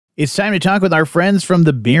It's time to talk with our friends from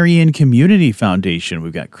the Berrien Community Foundation.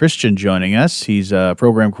 We've got Christian joining us. He's a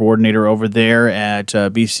program coordinator over there at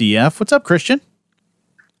BCF. What's up, Christian?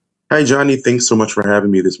 Hi, Johnny. Thanks so much for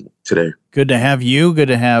having me today. Good to have you. Good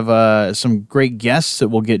to have some great guests that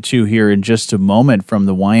we'll get to here in just a moment from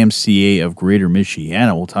the YMCA of Greater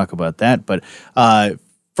Michiana. We'll talk about that. But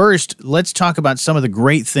first, let's talk about some of the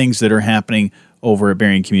great things that are happening over at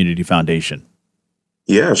Berrien Community Foundation.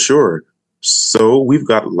 Yeah, sure. So we've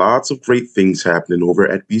got lots of great things happening over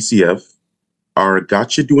at BCF. Our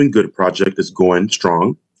Got You Doing Good project is going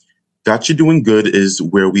strong. Got You Doing Good is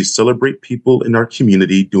where we celebrate people in our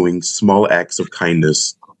community doing small acts of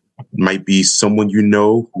kindness. It might be someone you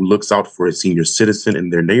know who looks out for a senior citizen in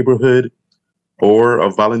their neighborhood, or a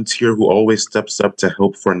volunteer who always steps up to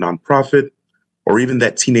help for a nonprofit, or even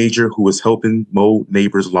that teenager who is helping mow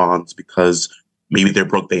neighbors' lawns because maybe they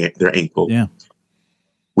broke their ankle. Yeah.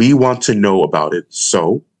 We want to know about it,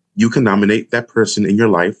 so you can nominate that person in your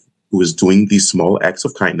life who is doing these small acts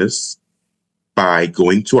of kindness by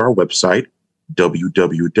going to our website,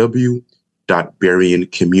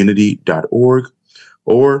 www.berriencommunity.org,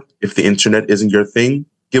 or if the internet isn't your thing,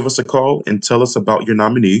 give us a call and tell us about your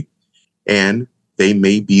nominee, and they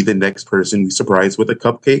may be the next person we surprise with a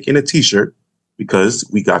cupcake and a t-shirt because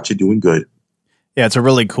we got you doing good. Yeah, it's a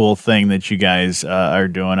really cool thing that you guys are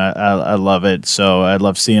doing. I love it. So I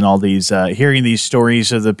love seeing all these, hearing these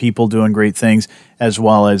stories of the people doing great things, as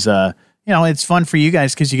well as, it's fun for you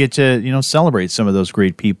guys because you get to, celebrate some of those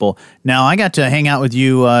great people. Now, I got to hang out with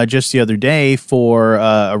you just the other day for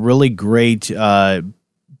a really great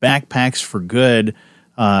Backpacks for Good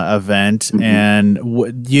event, and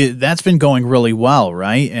that's been going really well,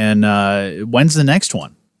 right? And when's the next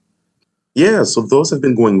one? Yeah, so those have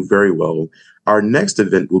been going very well. Our next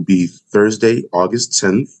event will be Thursday, August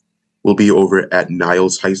 10th. We'll be over at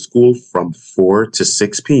Niles High School from 4 to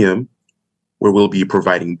 6 p.m., where we'll be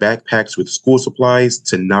providing backpacks with school supplies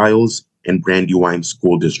to Niles and Brandywine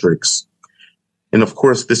school districts. And of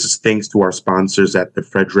course, this is thanks to our sponsors at the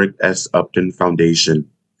Frederick S. Upton Foundation.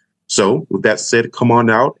 So with that said, come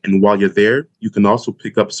on out. And while you're there, you can also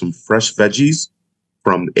pick up some fresh veggies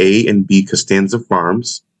from A and B Costanza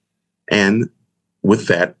Farms. And with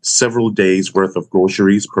that, several days worth of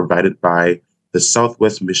groceries provided by the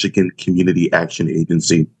Southwest Michigan Community Action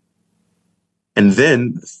Agency. And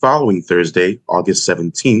then the following Thursday, August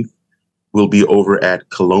 17th, we'll be over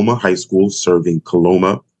at Coloma High School serving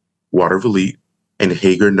Coloma, Waterville, and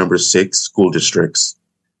Hager No. 6 school districts.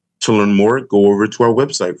 To learn more, go over to our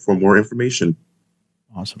website for more information.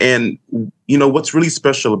 Awesome. And, what's really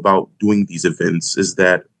special about doing these events is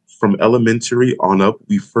that from elementary on up,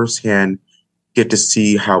 we firsthand get to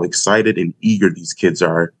see how excited and eager these kids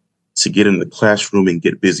are to get in the classroom and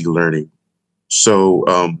get busy learning. So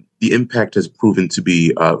the impact has proven to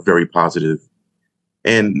be very positive.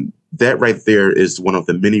 And that right there is one of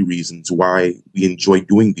the many reasons why we enjoy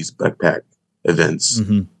doing these backpack events.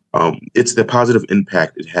 It's the positive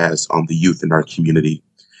impact it has on the youth in our community.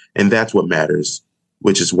 And that's what matters,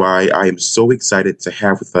 which is why I am so excited to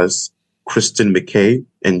have with us Kristen McKay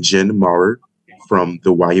and Jen Maurer from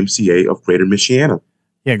the YMCA of Greater Michiana.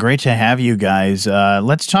 Yeah, great to have you guys.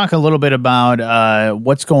 Let's talk a little bit about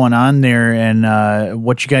what's going on there and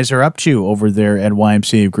what you guys are up to over there at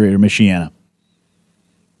YMCA of Greater Michiana.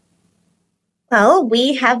 Well,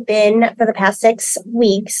 we have been, for the past 6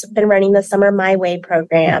 weeks, been running the Summer My Way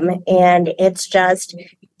program, and it's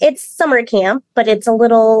summer camp, but it's a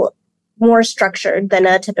little more structured than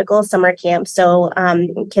a typical summer camp. So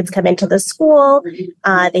kids come into the school,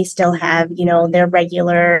 they still have, their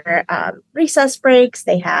regular recess breaks.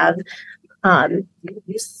 They have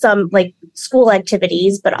some school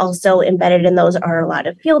activities, but also embedded in those are a lot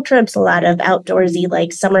of field trips, a lot of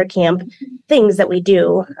outdoorsy summer camp things that we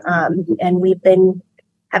do. And we've been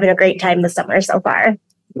having a great time this summer so far.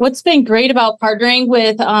 What's been great about partnering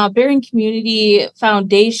with Berrien Community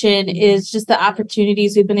Foundation is just the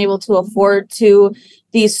opportunities we've been able to afford to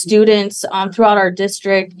these students throughout our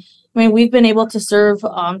district. I mean, we've been able to serve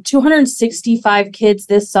 265 kids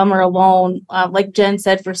this summer alone, like Jen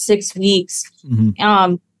said, for 6 weeks.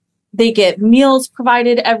 They get meals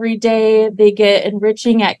provided every day. They get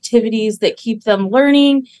enriching activities that keep them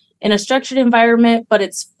learning in a structured environment, but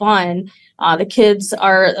it's fun. The kids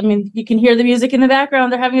you can hear the music in the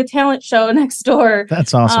background. They're having a talent show next door.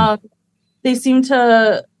 That's awesome. They seem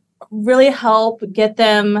to really help get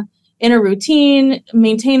them in a routine,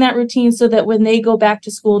 maintain that routine so that when they go back to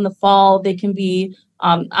school in the fall, they can be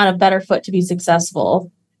on a better foot to be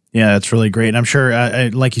successful. Yeah, that's really great. And I'm sure,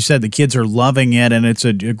 like you said, the kids are loving it, and it's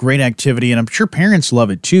a great activity. And I'm sure parents love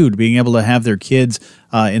it, too, being able to have their kids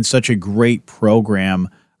in such a great program.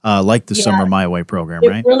 like the Yeah. Summer My Way program,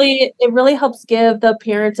 right? It really helps give the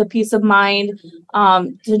parents a peace of mind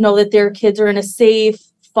to know that their kids are in a safe,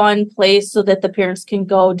 fun place so that the parents can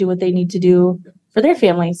go do what they need to do for their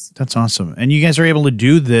families. That's awesome. And you guys are able to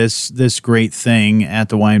do this great thing at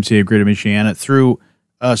the YMCA of Greater Michiana through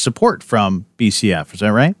support from BCF. Is that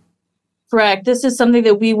right? Correct. This is something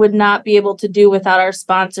that we would not be able to do without our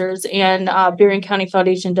sponsors, and Berrien County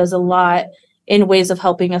Foundation does a lot in ways of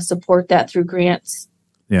helping us support that through grants.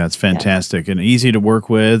 Yeah, it's fantastic and easy to work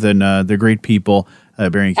with, and they're great people.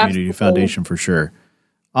 Berrien Community Absolutely. Foundation for sure.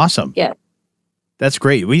 Awesome. Yeah. That's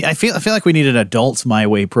great. I feel like we need an Adults My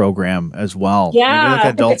Way program as well. Yeah. Maybe like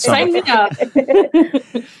adult summer. Sign me up.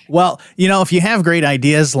 Well, if you have great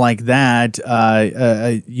ideas like that,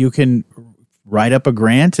 you can write up a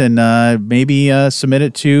grant and maybe submit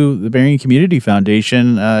it to the Berrien Community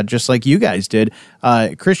Foundation, just like you guys did.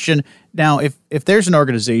 Christian, now, if there's an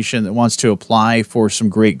organization that wants to apply for some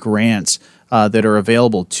great grants that are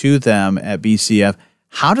available to them at BCF,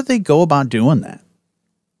 how do they go about doing that?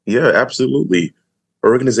 Yeah, absolutely.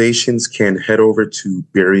 Organizations can head over to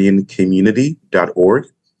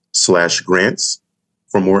berriencommunity.org/grants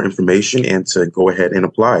for more information and to go ahead and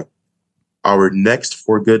apply. Our next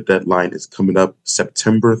For Good deadline is coming up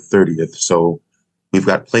September 30th. So we've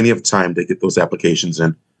got plenty of time to get those applications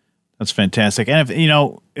in. That's fantastic. And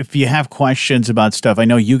if you have questions about stuff, I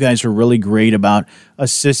know you guys are really great about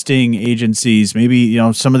assisting agencies. Maybe,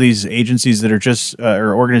 some of these agencies that are just,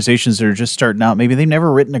 or organizations that are just starting out, maybe they've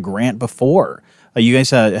never written a grant before. You guys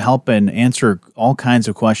help and answer all kinds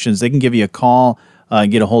of questions. They can give you a call,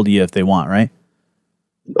 get a hold of you if they want, right?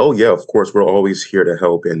 Oh, yeah, of course. We're always here to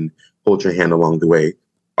help and hold your hand along the way.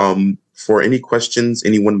 For any questions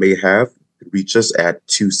anyone may have, reach us at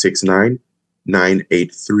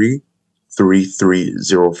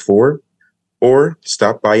 269-983-3304 or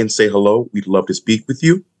stop by and say hello. We'd love to speak with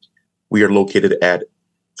you. We are located at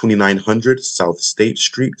 2900 South State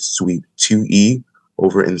Street, Suite 2E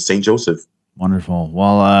over in St. Joseph. Wonderful.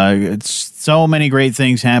 Well, it's so many great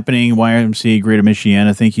things happening. YMCA Greater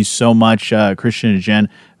Michiana. Thank you so much, Kristen and Jen,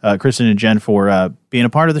 for being a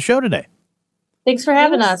part of the show today. Thanks for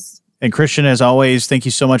having us. And Christian, as always, thank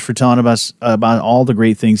you so much for telling us about all the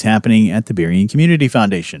great things happening at the Berrien Community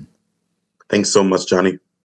Foundation. Thanks so much, Johnny.